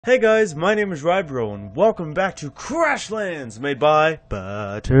Hey guys, my name is Rybro, and welcome back to Crashlands, made by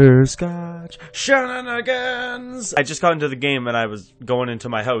Butterscotch Shenanigans! I just got into the game and I was going into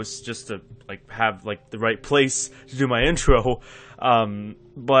my house just to, have, the right place to do my intro.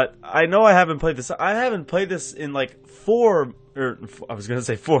 But I know I haven't played this. I haven't played this in, 4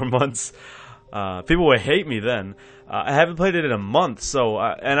 months. People would hate me then. I haven't played it in a month, so,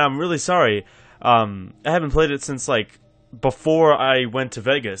 and I'm really sorry. I haven't played it since, before I went to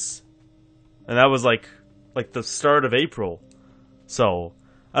Vegas, and that was like the start of April. So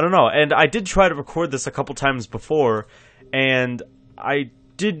I don't know, and I did try to record this a couple times before, and I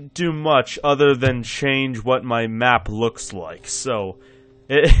didn't do much other than change what my map looks like. So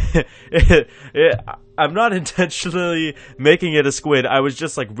I'm not intentionally making it a squid. I was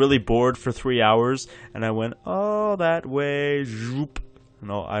just really bored for 3 hours, and I went all that way. Zoop.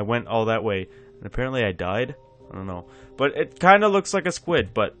 No, I went all that way, and apparently I died. I don't know. But it kind of looks like a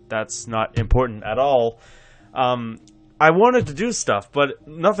squid, but that's not important at all. I wanted to do stuff, but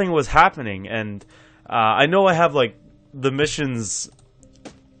nothing was happening, and I know I have, the missions...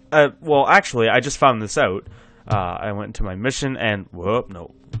 well, actually, I just found this out. I went into my mission, and... Whoop,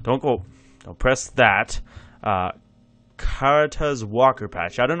 no. Don't go... Don't press that. Karata's Walker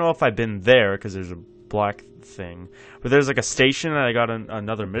Patch. I don't know if I've been there, because there's a black thing. But there's, a station, and I got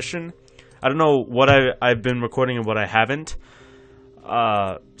another mission. I don't know what I've been recording and what I haven't.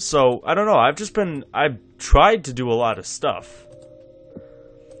 So, I don't know. I've tried to do a lot of stuff.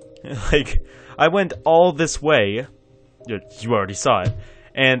 I went all this way. You already saw it.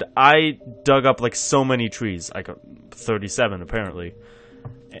 And I dug up, so many trees. I got 37, apparently.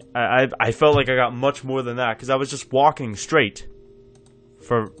 I felt like I got much more than that, because I was just walking straight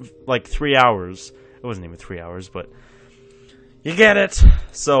for, 3 hours. It wasn't even 3 hours, but... You get it!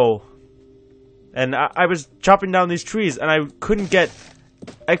 So... And I was chopping down these trees, and I couldn't get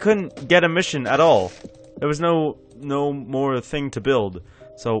a mission at all. There was no more thing to build.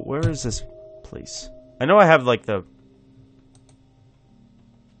 So where is this place? I know I have the...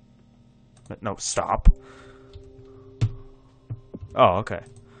 No, stop. Oh, okay.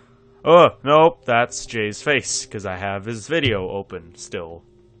 Oh, nope, that's Jay's face, because I have his video open still.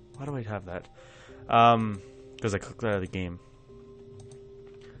 Why do I have that? Because I clicked out of the game.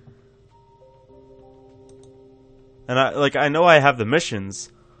 And I know I have the missions.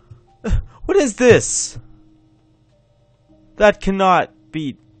 What is this? That cannot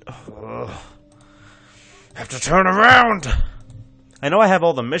be... Ugh. I have to turn around! I know I have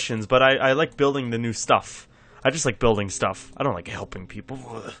all the missions, but I like building the new stuff. I just like building stuff. I don't like helping people.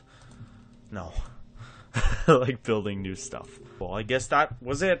 Ugh. No. I like building new stuff. Well, I guess that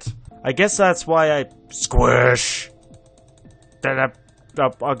was it. I guess that's why I... Squish!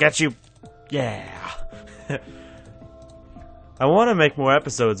 I'll get you... Yeah. I want to make more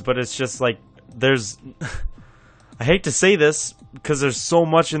episodes, but it's just there's... I hate to say this, because there's so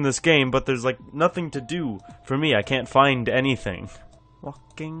much in this game, but there's nothing to do for me. I can't find anything.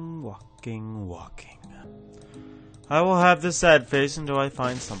 Walking, walking, walking. I will have this sad face until I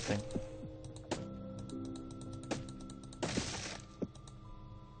find something.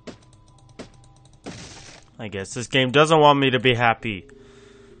 I guess this game doesn't want me to be happy.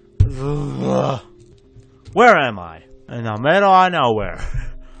 Where am I? In the middle of nowhere.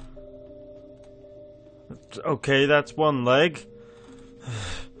 Okay, that's one leg.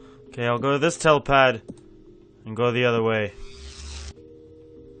 Okay, I'll go to this telepad and go the other way.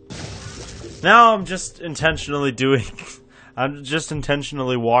 Now I'm just intentionally I'm just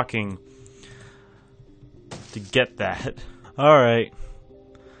intentionally walking to get that. Alright.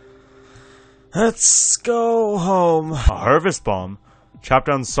 Let's go home. A harvest bomb. Chop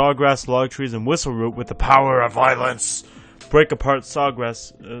down sawgrass, log trees, and whistle root with the power of violence. Break apart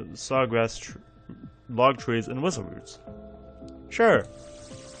sawgrass, log trees, and whistle roots. Sure.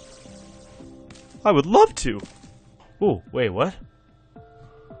 I would love to. Ooh, wait, what?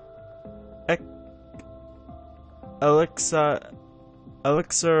 Elixir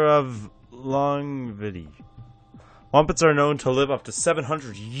of longevity. Wampets are known to live up to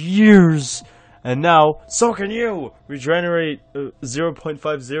 700 years. And now, so can you! Regenerate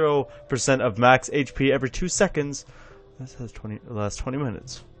 0.50% of max HP every 2 seconds. This has lasts 20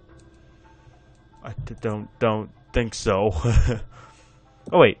 minutes. I don't think so.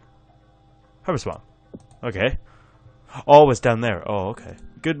 Oh wait. Harvest bomb. Okay. Oh, it's down there. Oh, okay.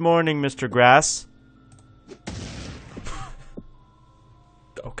 Good morning, Mr. Grass.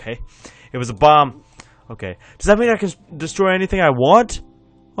 Okay. It was a bomb. Okay. Does that mean I can destroy anything I want?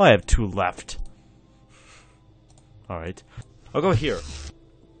 Oh, I have 2 left. Alright. I'll go here.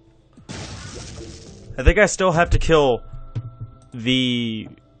 I think I still have to kill the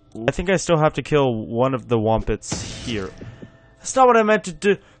I think I still have to kill one of the Wompets here. That's not what I meant to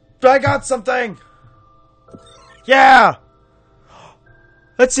do. I got something! Yeah!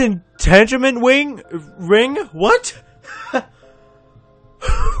 That's entanglement ring? What?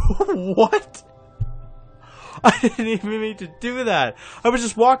 What? I didn't even mean to do that. I was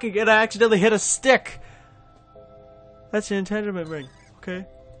just walking and I accidentally hit a stick. That's an entanglement ring. Okay.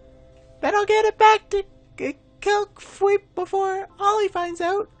 Then I'll get it back to kill Fweep before Ollie finds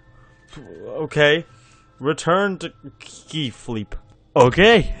out. Okay. Return to Key Fleep.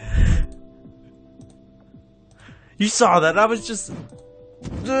 Okay. You saw that. I was just...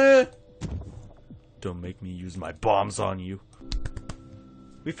 Don't make me use my bombs on you.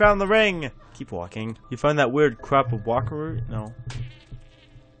 We found the ring. Keep walking. You find that weird crop of walker? No.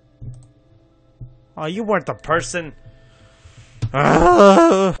 Oh, you weren't the person.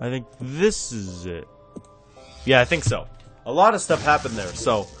 I think this is it. Yeah, I think so. A lot of stuff happened there,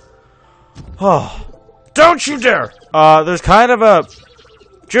 so... Oh. Don't you dare! There's kind of a...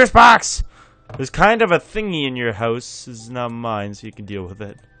 Juice box! There's kind of a thingy in your house. This is not mine, so you can deal with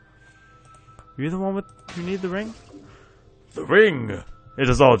it. You're the one with... You need the ring? The ring! It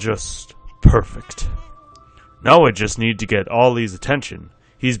is all just... perfect. Now I just need to get Ollie's attention.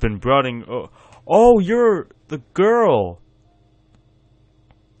 He's been brooding... Oh, you're the girl!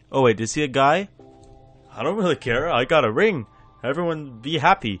 Oh wait, is he a guy? I don't really care. I got a ring. Everyone be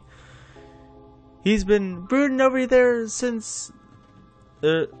happy. He's been brooding over there since...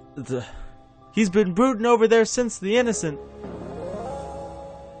 He's been brooding over there since the innocent.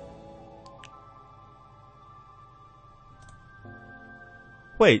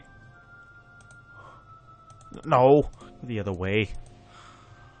 Wait. No. The other way.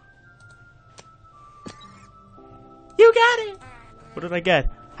 You got it! What did I get?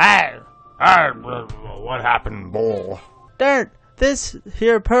 Hey! What happened, bull? Dirt! This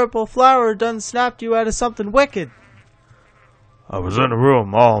here purple flower done snapped you out of something wicked. I was in a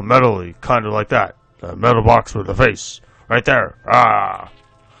room all metally, kinda like that. The metal box with a face. Right there. Ah!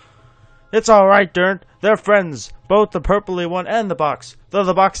 It's alright, Dern. They're friends. Both the purpley one and the box. Though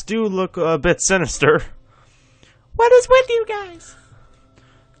the box do look a bit sinister. What is with you guys?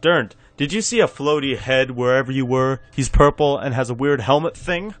 Dern, did you see a floaty head wherever you were? He's purple and has a weird helmet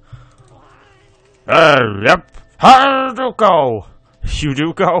thing. Yep. How do go? You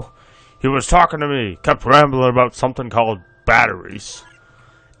do go? He was talking to me. Kept rambling about something called batteries.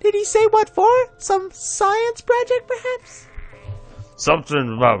 Did he say what for? Some science project, perhaps?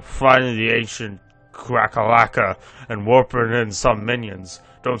 Something about finding the ancient Crackalacca and warping in some minions.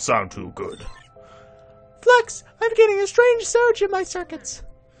 Don't sound too good. Flux, I'm getting a strange surge in my circuits.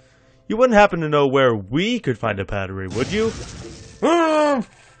 You wouldn't happen to know where we could find a battery, would you?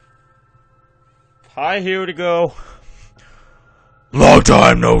 Hi, here to go. Long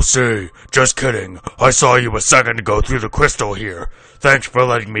time no see. Just kidding. I saw you a second ago through the crystal here. Thanks for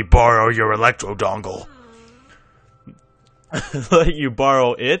letting me borrow your electro dongle. Let you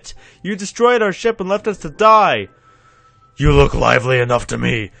borrow it? You destroyed our ship and left us to die. You look lively enough to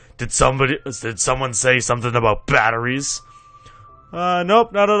me. Did someone say something about batteries?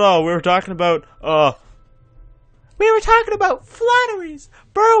 Nope, not at all. We were talking about, We were talking about flatteries.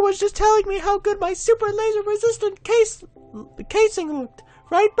 Burrow was just telling me how good my super laser resistant casing looked.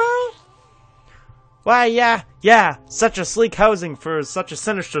 Right, Burrow? Why, yeah. Such a sleek housing for such a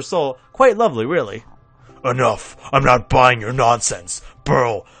sinister soul. Quite lovely, really. Enough. I'm not buying your nonsense.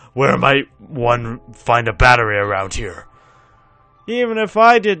 Burl, where might one find a battery around here? Even if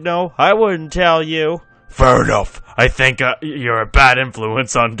I did know, I wouldn't tell you. Fair enough. I think you're a bad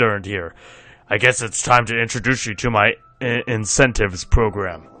influence on Dern here. I guess it's time to introduce you to my incentives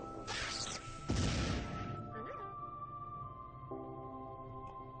program.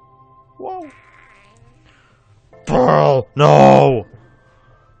 Whoa. Burl, no!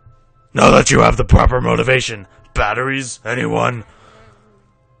 Now that you have the proper motivation, batteries, anyone?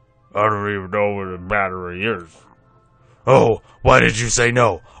 I don't even know where the battery is. Oh, why did you say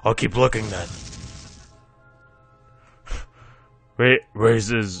no? I'll keep looking then.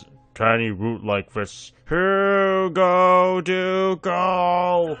 Raises tiny root-like fists. Here go to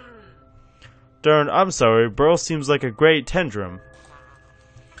go. Dern, I'm sorry. Burl seems like a great tantrum.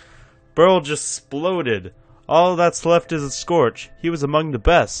 Burl just exploded. All that's left is a scorch. He was among the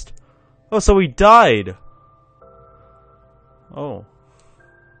best. Oh, so he died. Oh.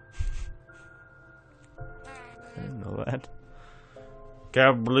 I didn't know that.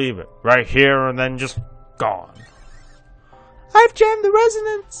 Can't believe it. Right here and then just gone. I've jammed the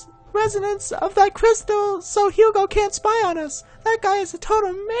resonance of that crystal so Hugo can't spy on us. That guy is a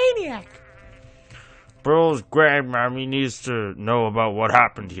total maniac. Burl's grandmammy needs to know about what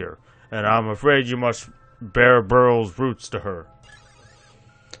happened here, and I'm afraid you must bear Burl's roots to her.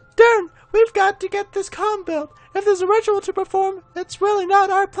 Darn, we've got to get this calm built. If there's a ritual to perform, it's really not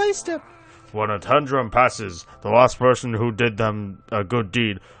our place to... When a tantrum passes, the last person who did them a good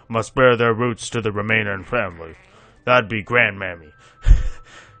deed must bear their roots to the remaining family. That'd be Grandmammy.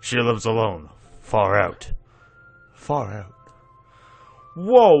 She lives alone, far out. Far out.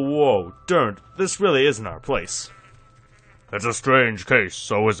 Whoa, darn, this really isn't our place. It's a strange case,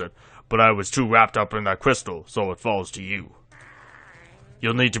 so is it, but I was too wrapped up in that crystal, so it falls to you.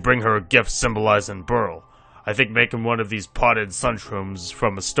 You'll need to bring her a gift symbolizing Burl. I think making one of these potted sunshrooms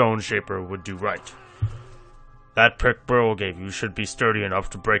from a stone shaper would do right. That prick Burl gave you should be sturdy enough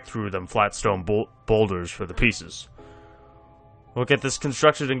to break through them flat stone boulders for the pieces. We'll get this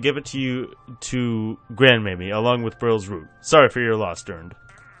constructed and give it to you to Grandmammy, along with Burl's root. Sorry for your loss, Durned.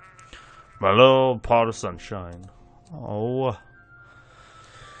 My little pot of sunshine. Oh.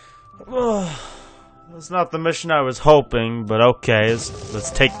 That's not the mission I was hoping, but okay,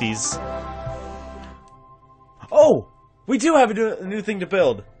 let's take these. Oh! We do have a new thing to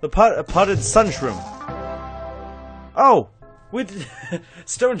build. A potted sunshroom. Oh!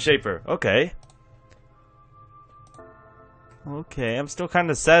 Stone shaper. Okay. Okay, I'm still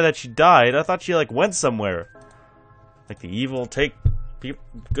kind of sad that she died. I thought she, like, went somewhere. Like, the evil take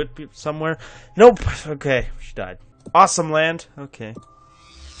good people somewhere. Nope. Okay, she died. Awesome land. Okay.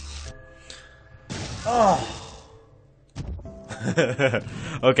 Oh.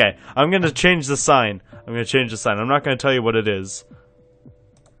 Okay, I'm gonna change the sign. I'm not gonna tell you what it is.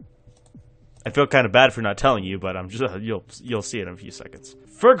 I feel kind of bad for not telling you, but I'm just you'll see it in a few seconds.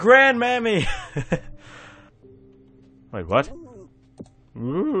 For Grandmammy. Wait, what?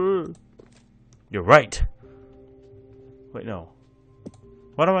 You're right. Wait, no.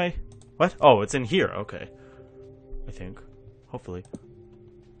 What am I? What? Oh, it's in here. Okay. I think. Hopefully.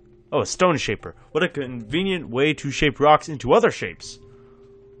 Oh, a stone shaper. What a convenient way to shape rocks into other shapes.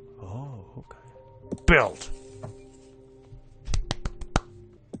 Oh, okay. Build.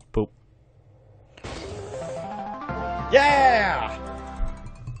 Boop. Yeah!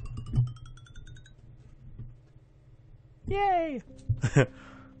 Yay!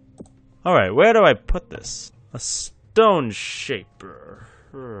 Alright, where do I put this? A stone shaper.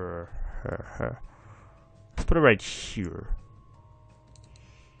 Let's put it right here.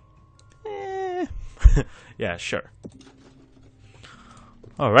 Yeah, sure.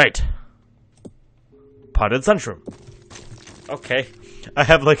 Alright. Potted sunshroom. Okay. I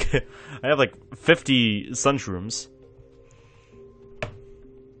have like 50 sunshrooms.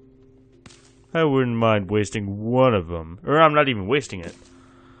 I wouldn't mind wasting one of them. Or I'm not even wasting it.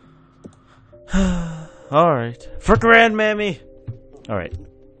 Alright. For Grandmammy! Alright.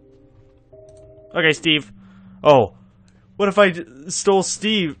 Okay, Steve. Oh. What if I stole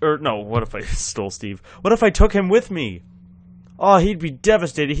Steve? Or, no, what if I stole Steve? What if I took him with me? Oh, he'd be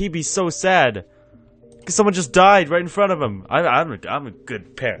devastated. He'd be so sad. Because someone just died right in front of him. I'm a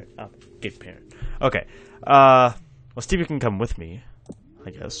good parent. I'm a good parent. Okay. Well, Stevie can come with me.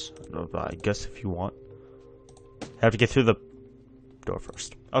 I guess. I guess if you want. I have to get through the door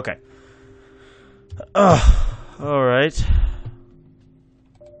first. Okay. Alright.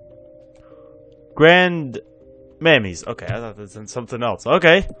 Grandmammy's. Okay, I thought that's in something else.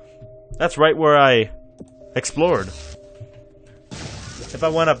 Okay. That's right where I explored. If I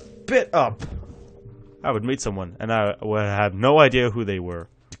went a bit up, I would meet someone, and I would have no idea who they were.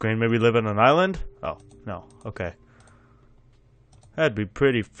 Does Grandmammy live on an island? Oh, no. Okay. That'd be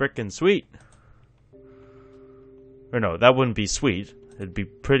pretty frickin' sweet. Or no, that wouldn't be sweet. It'd be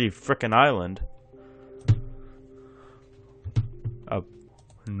pretty frickin' island.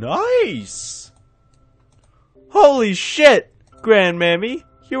 Nice! Holy shit, Grandmammy!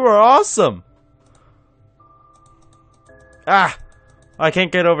 You are awesome! Ah! I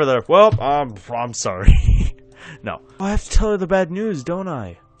can't get over there. Well, I'm sorry. No. I have to tell her the bad news, don't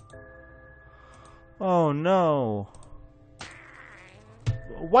I? Oh no.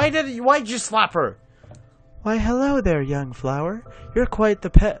 Why'd you slap her? Why, hello there, young flower. You're quite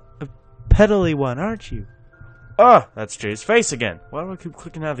the petally one, aren't you? Oh, that's Jay's face again. Why do I keep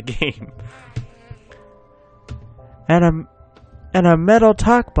clicking out of the game? And a metal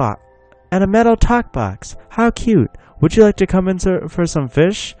talk box. How cute. Would you like to come in for some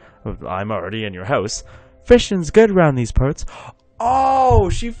fish? I'm already in your house. Fishing's good round these parts.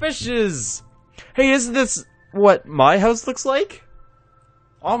 Oh, she fishes. Hey, isn't this what my house looks like?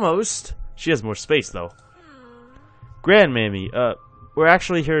 Almost. She has more space, though. Grandmammy, we're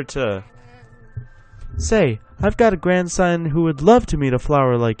actually here to... Say, I've got a grandson who would love to meet a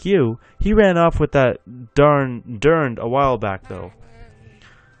flower like you. He ran off with that durned a while back, though.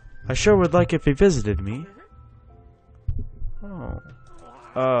 I sure would like if he visited me. Oh.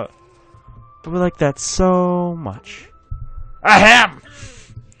 I would like that so much. Ahem!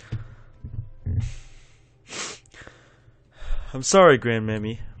 I'm sorry,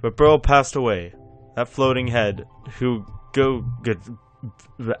 Grandmammy, but Burl passed away. That floating head, who good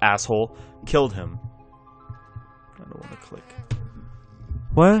asshole, killed him. I don't want to click.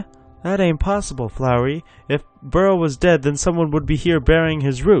 What? That ain't possible, Flowery. If Burl was dead, then someone would be here bearing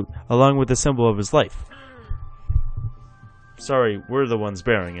his root, along with the symbol of his life. Sorry, we're the ones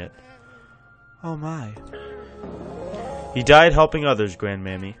bearing it. Oh my. He died helping others,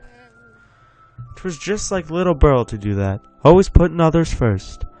 Grandmammy. It was just like little Burl to do that, always putting others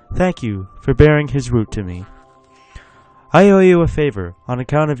first. Thank you for bearing his root to me. I owe you a favor on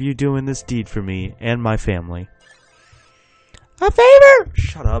account of you doing this deed for me and my family. A favor?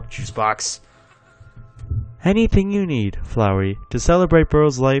 Shut up, Juicebox. Anything you need, Flowery, to celebrate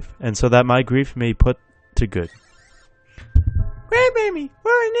Burl's life and so that my grief may be put to good. Grandmammy,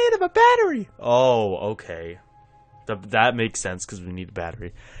 we're in need of a battery. Oh, okay. That makes sense because we need a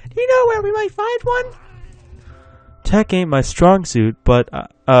battery. Do you know where we might find one? Tech ain't my strong suit, but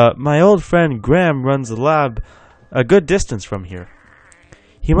my old friend Graham runs a lab a good distance from here.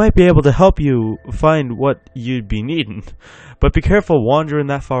 He might be able to help you find what you'd be needing, but be careful wandering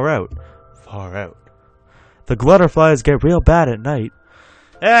that far out. Far out. The glutterflies get real bad at night.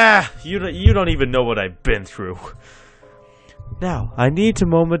 Ah, you don't even know what I've been through. Now, I need a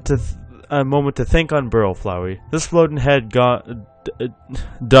moment to think on Burl, Flowery. This floating head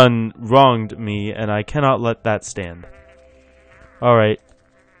done wronged me, and I cannot let that stand. Alright.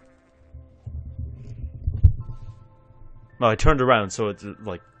 Well, I turned around, so it's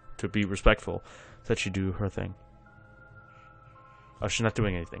like, to be respectful, that she do her thing. Oh, she's not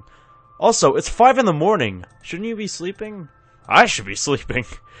doing anything. Also, it's 5 in the morning. Shouldn't you be sleeping? I should be sleeping.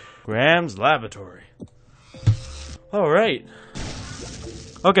 Graham's laboratory. Alright.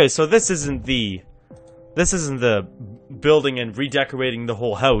 Okay, so this isn't the building and redecorating the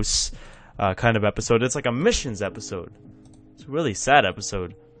whole house kind of episode. It's like a missions episode. It's a really sad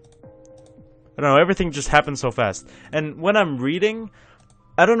episode. I don't know, everything just happens so fast. And when I'm reading,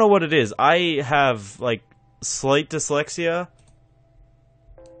 I don't know what it is. I have, like, slight dyslexia.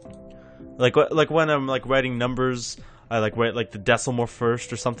 Like when I'm, like, writing numbers, I, like, write, like, the decimal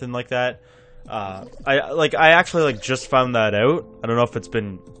first or something like that. I actually, like, just found that out. I don't know if it's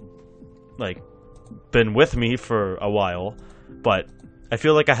been with me for a while, but I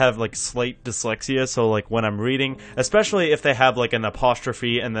feel like I have, like, slight dyslexia, so, like, when I'm reading, especially if they have, like, an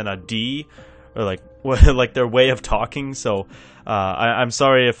apostrophe and then a D, or, like, like, their way of talking, so, I'm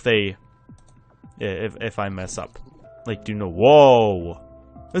sorry if if I mess up. Like, do you know, whoa!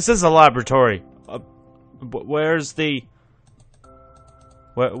 This is a laboratory! Where's the...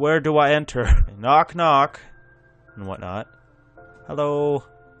 Where do I enter? Knock, knock, and whatnot. Hello?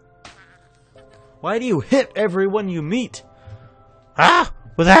 Why do you hit everyone you meet? Ah!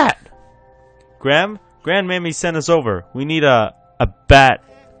 With that! Grandmammy sent us over. We need a bat.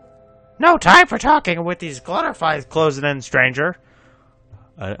 No time for talking with these glutterflies closing in, stranger.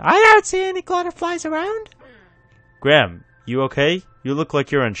 I don't see any glutterflies around. Graham, you okay? You look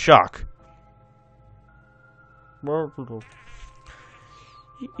like you're in shock.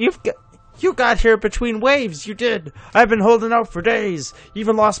 You got here between waves, you did. I've been holding out for days.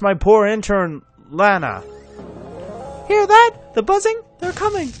 Even lost my poor intern, Lana. Hear that? The buzzing? They're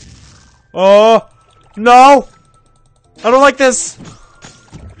coming. Oh, no! I don't like this!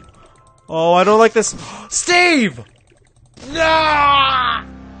 Oh, I don't like this. Steve! No!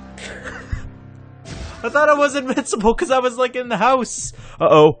 I thought I was invincible because I was, like, in the house.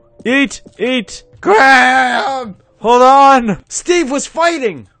 Uh-oh. Eat! Eat! Graham! Hold on! Steve was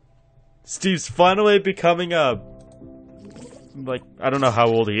fighting! Steve's finally becoming a... like, I don't know how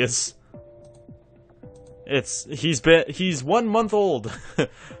old he is. He's 1 month old.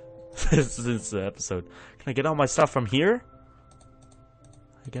 Since the episode. Can I get all my stuff from here?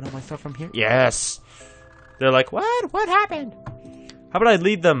 Can I get all my stuff from here? Yes! They're like, what? What happened? How about I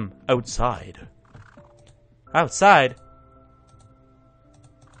lead them outside? Outside?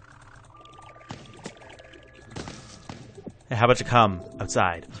 Hey, how about you come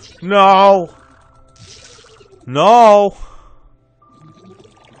outside? No! No!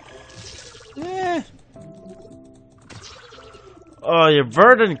 Eh. Oh, you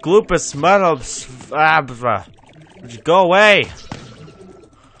verdant gloopus metal. Would you go away?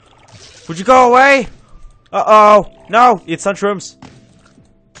 Would you go away? Uh-oh! No! Eat sun shrooms.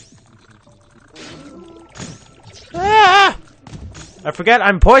 I forget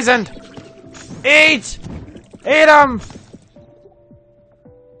I'm poisoned! Eat! Eat 'em!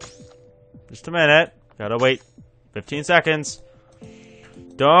 Just a minute. Gotta wait 15 seconds.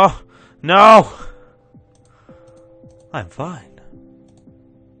 Duh. No! I'm fine.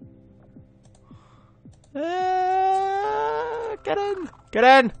 Get in! Get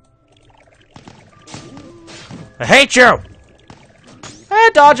in! I hate you!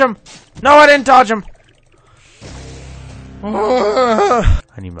 Dodge him! No, I didn't dodge him!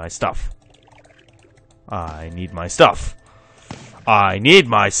 I need my stuff. I need my stuff. I need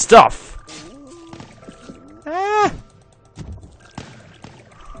my stuff! Ah.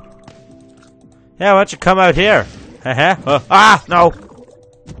 Yeah, why don't you come out here? No!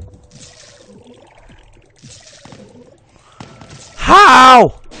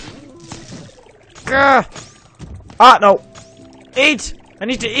 How? Gah. Ah, no! Eat! I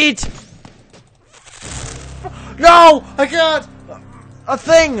need to eat! No! I can't! A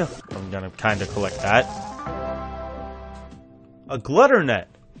thing! I'm gonna kinda collect that. A glitter net!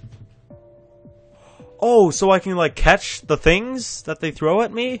 Oh, so I can, like, catch the things that they throw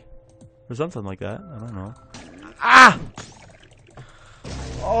at me? Or something like that. I don't know. Ah!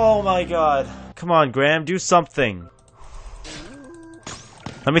 Oh my god. Come on, Graham, do something.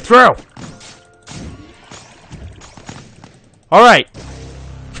 Let me through! Alright!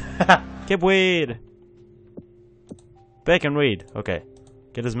 Get weed! Bacon weed. Okay.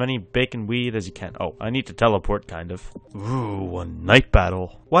 Get as many bacon weed as you can. Oh, I need to teleport, kind of. Ooh, a night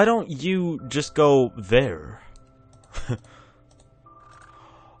battle. Why don't you just go there?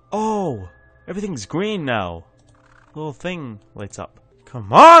 Oh! Everything's green now. Little thing lights up.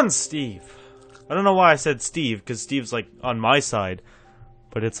 Come on, Steve! I don't know why I said Steve, because Steve's, like, on my side.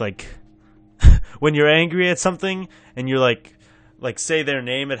 But it's like... when you're angry at something, and you're like, say their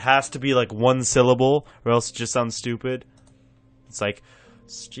name, it has to be, like, one syllable, or else it just sounds stupid. It's like,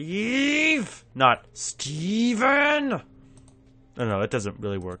 Steve! Not Steven! No, it doesn't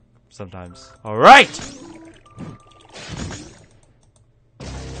really work sometimes. Alright!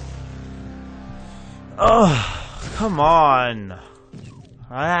 Ugh, come on.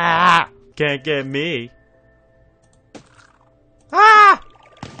 Ah! Can't get me. Ah!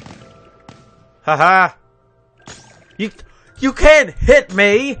 Haha! You can't hit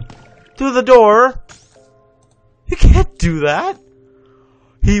me through the door. You can't do that.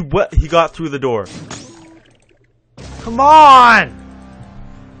 He got through the door. Come on!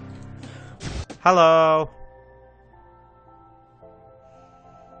 Hello.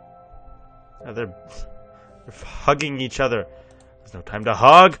 Oh, they're hugging each other. There's no time to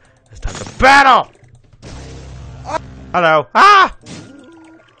hug. There's time to battle. Hello. Ah!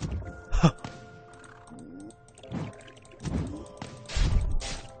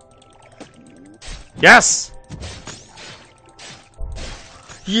 Yes!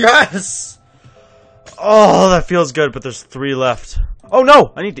 Yes! Oh, that feels good, but there's 3 left. Oh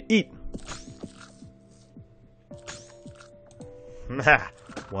no! I need to eat.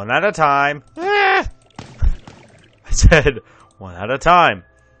 One at a time. I said one at a time.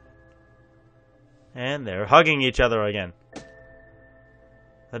 And they're hugging each other again.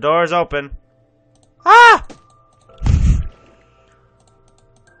 The door's open. Ah!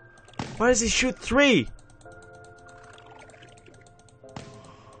 Why does he shoot 3?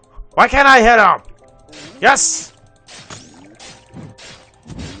 Why can't I hit him? Yes!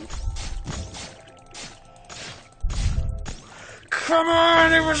 Come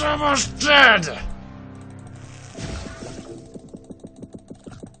on, he was almost dead!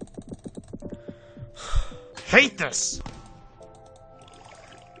 Hate this!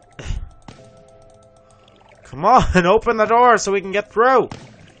 Come on, open the door so we can get through!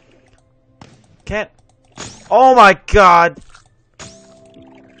 Can't. Oh my god!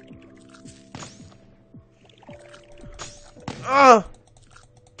 Ugh!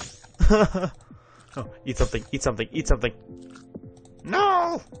 Oh, eat something, eat something, eat something.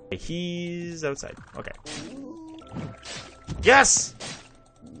 No! He's outside. Okay. Yes!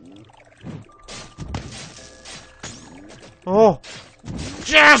 Oh!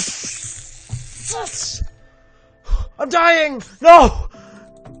 Yes! Yes! I'm dying! No!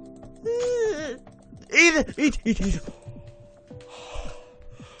 Eat! Eat!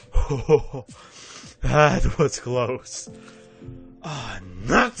 Oh, that was close. Ah, oh,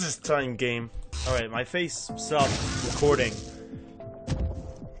 not this time, game. Alright, my face stopped recording.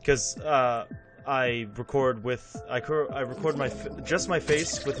 Because, I record with... I record just my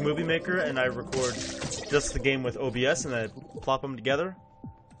face with Movie Maker, and I record just the game with OBS, and I plop them together.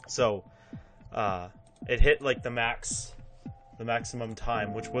 So, it hit, like, the maximum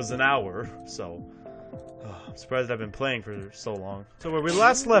time, which was an hour, so... Oh, I'm surprised I've been playing for so long. So where we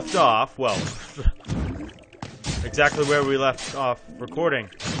last left off, well, exactly where we left off recording.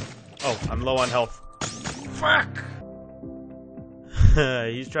 Oh, I'm low on health. Fuck!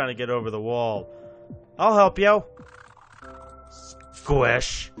 He's trying to get over the wall. I'll help you.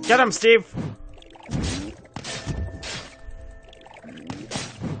 Squish. Get him, Steve!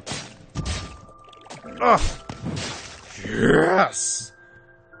 Ugh! Yes!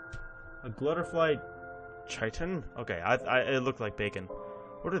 A glutterfly chitin? Okay, it looked like bacon.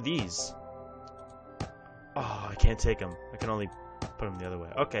 What are these? Oh, I can't take them. I can only put them the other way.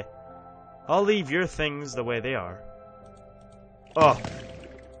 Okay. I'll leave your things the way they are. Oh.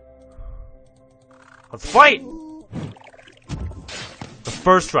 Let's fight! The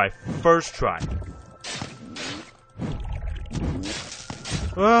first try. First try.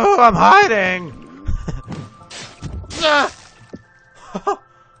 Oh, I'm hiding!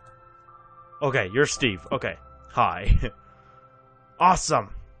 Okay, you're Steve. Okay. Hi. Awesome.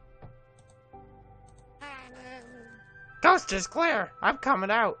 Coast is clear. I'm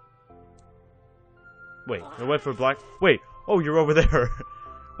coming out. Wait, I went for black. Wait. Oh, you're over there.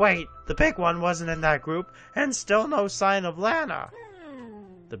 Wait, the big one wasn't in that group, and still no sign of Lana.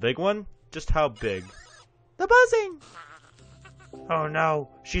 The big one? Just how big? The buzzing! Oh no,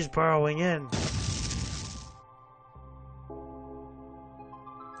 she's burrowing in.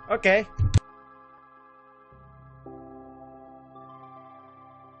 Okay.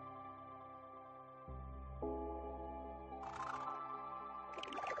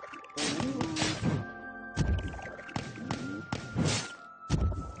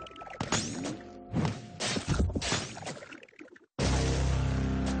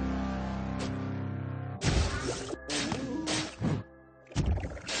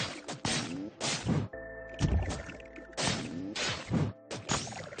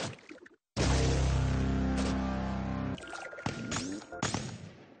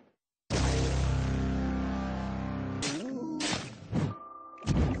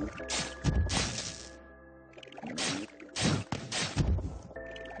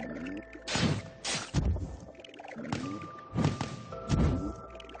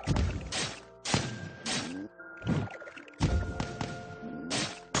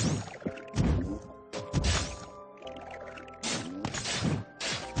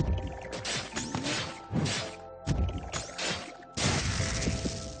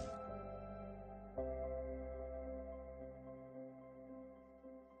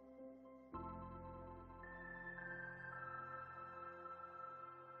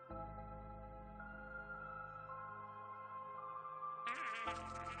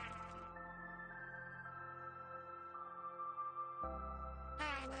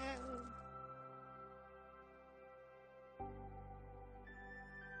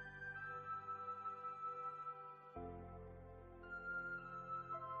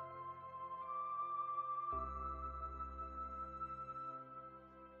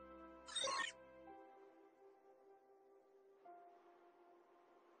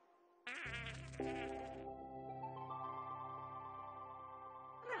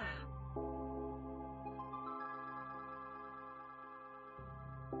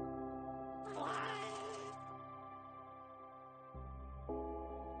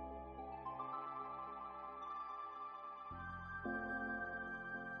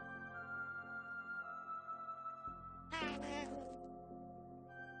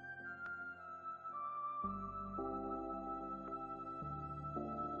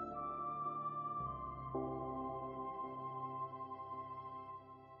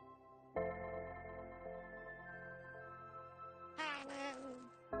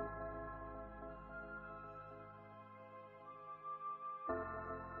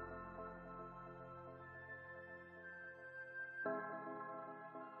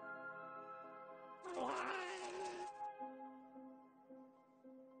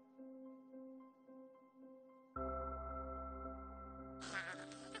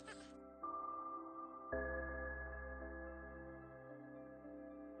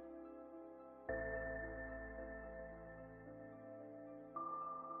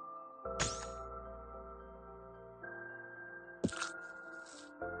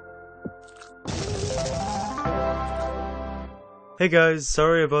 Hey guys,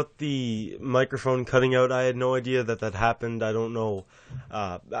 sorry about the microphone cutting out. I had no idea that happened. I don't know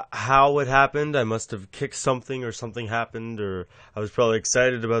how it happened. I must have kicked something or something happened, or I was probably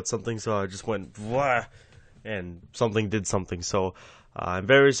excited about something, so I just went blah, and something did something. So I'm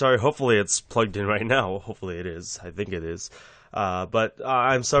very sorry. Hopefully it's plugged in right now. Hopefully it is. I think it is. But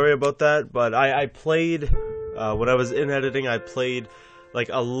I'm sorry about that. But I played, when I was in editing, I played like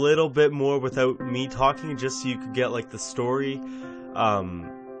a little bit more without me talking, just so you could get like the story.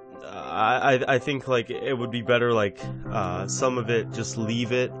 I think like it would be better like some of it just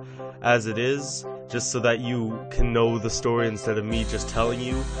leave it as it is, just so that you can know the story instead of me just telling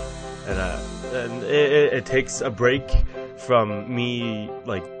you. And it takes a break from me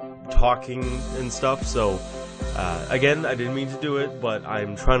like talking and stuff. So again, I didn't mean to do it, but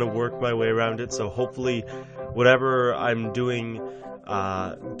I'm trying to work my way around it. So hopefully, whatever I'm doing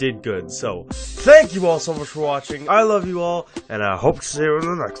did good. So thank you all so much for watching. I love you all, and I hope to see you in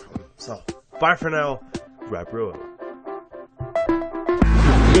the next one. So bye for now. Rybro Out.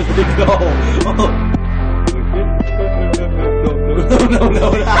 No.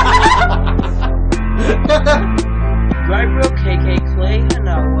 Rybro, KK Clay, and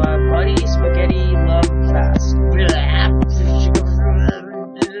our buddy Spaghetti Love Fast.